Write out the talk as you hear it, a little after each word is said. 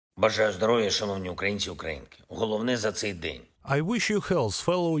Бажаю здоров'я, шановні українці і українки. Головне за цей день. I wish you health,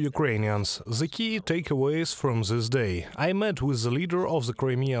 fellow Ukrainians. The key takeaways from this day. I met with the leader of the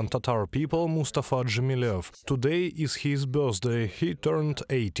Crimean Tatar people, Mustafa Dzhemilov. Today is his birthday. He turned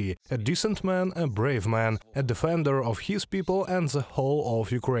 80. A decent man, a brave man, a defender of his people and the whole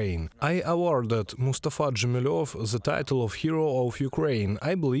of Ukraine. I awarded Mustafa Dzhemilov the title of Hero of Ukraine.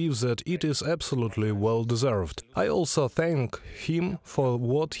 I believe that it is absolutely well deserved. I also thank him for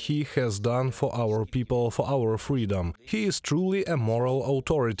what he has done for our people, for our freedom. He is truly a moral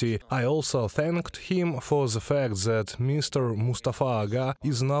authority. I also thanked him for the fact that Mr. Mustafa Aga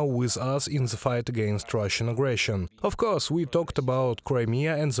is now with us in the fight against Russian aggression. Of course, we talked about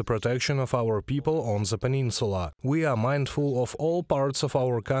Crimea and the protection of our people on the peninsula. We are mindful of all parts of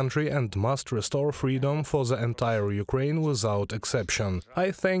our country and must restore freedom for the entire Ukraine without exception. I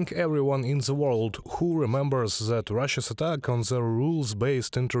thank everyone in the world who remembers that Russia's attack on the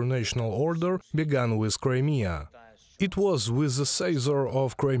rules-based international order began with Crimea. It was with the seizure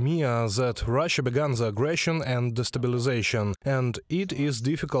of Crimea that Russia began the aggression and destabilization, and it is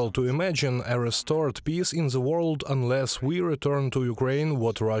difficult to imagine a restored peace in the world unless we return to Ukraine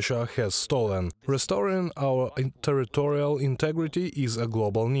what Russia has stolen. Restoring our territorial integrity is a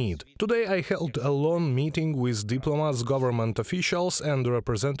global need. Today I held a long meeting with diplomats, government officials and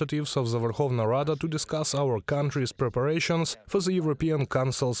representatives of the Verkhovna Rada to discuss our country's preparations for the European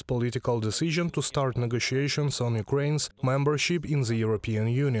Council's political decision to start negotiations on Ukraine's membership in the European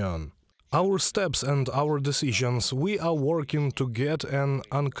Union. Our steps and our decisions, we are working to get an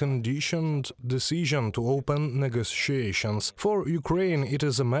unconditioned decision to open negotiations. For Ukraine, it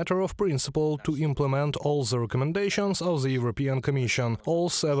is a matter of principle to implement all the recommendations of the European Commission, all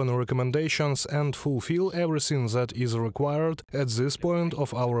 7 recommendations, and fulfill everything that is required at this point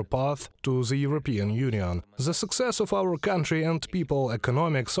of our path to the European Union. The success of our country and people,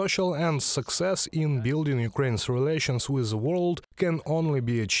 economic, social, and success in building Ukraine's relations with the world can only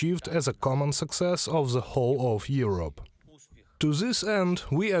be achieved as a common success of the whole of Europe. To this end,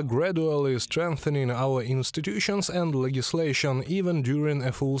 we are gradually strengthening our institutions and legislation even during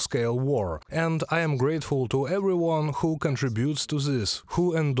a full-scale war. And I am grateful to everyone who contributes to this,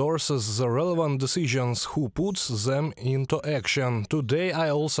 who endorses the relevant decisions, who puts them into action. Today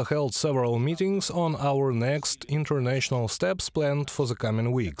I also held several meetings on our next international steps planned for the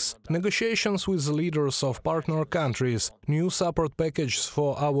coming weeks. Negotiations with the leaders of partner countries, new support packages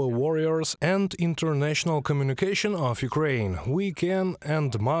for our warriors, and international communication of Ukraine. We can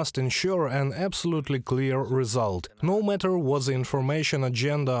and must ensure an absolutely clear result. No matter what the information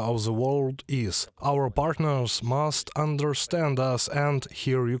agenda of the world is, our partners must understand us and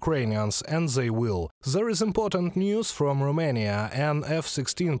hear Ukrainians, and they will. There is important news from Romania. An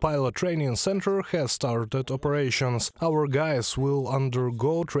F-16 pilot training center has started operations. Our guys will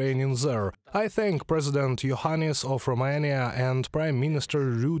undergo training there. I thank President Iohannis of Romania and Prime Minister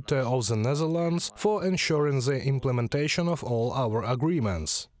Rutte of the Netherlands for ensuring the implementation of all our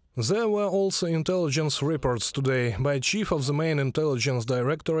agreements. There were also intelligence reports today by Chief of the Main Intelligence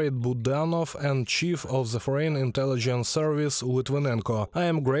Directorate Budanov and Chief of the Foreign Intelligence Service Litvinenko. I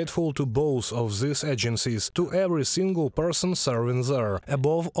am grateful to both of these agencies, to every single person serving there,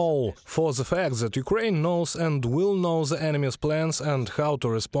 above all, for the fact that Ukraine knows and will know the enemy's plans and how to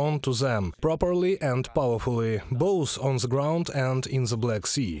respond to them, properly and powerfully, both on the ground and in the Black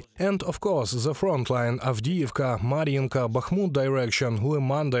Sea. And of course, the front line, Avdiivka, Mariinka, Bakhmut direction,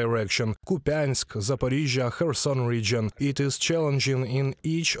 Liman direction, Kupiansk, Zaporizhia, Kherson region. It is challenging in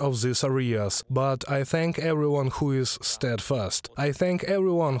each of these areas, but I thank everyone who is steadfast. I thank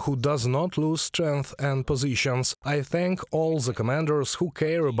everyone who does not lose strength and positions. I thank all the commanders who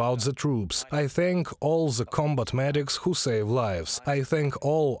care about the troops. I thank all the combat medics who save lives. I thank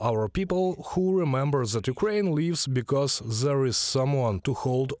all our people who remember that Ukraine lives because there is someone to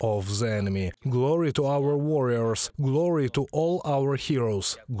hold off the enemy. Glory to our warriors, glory to all our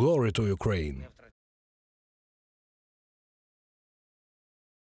heroes. Glory to Ukraine!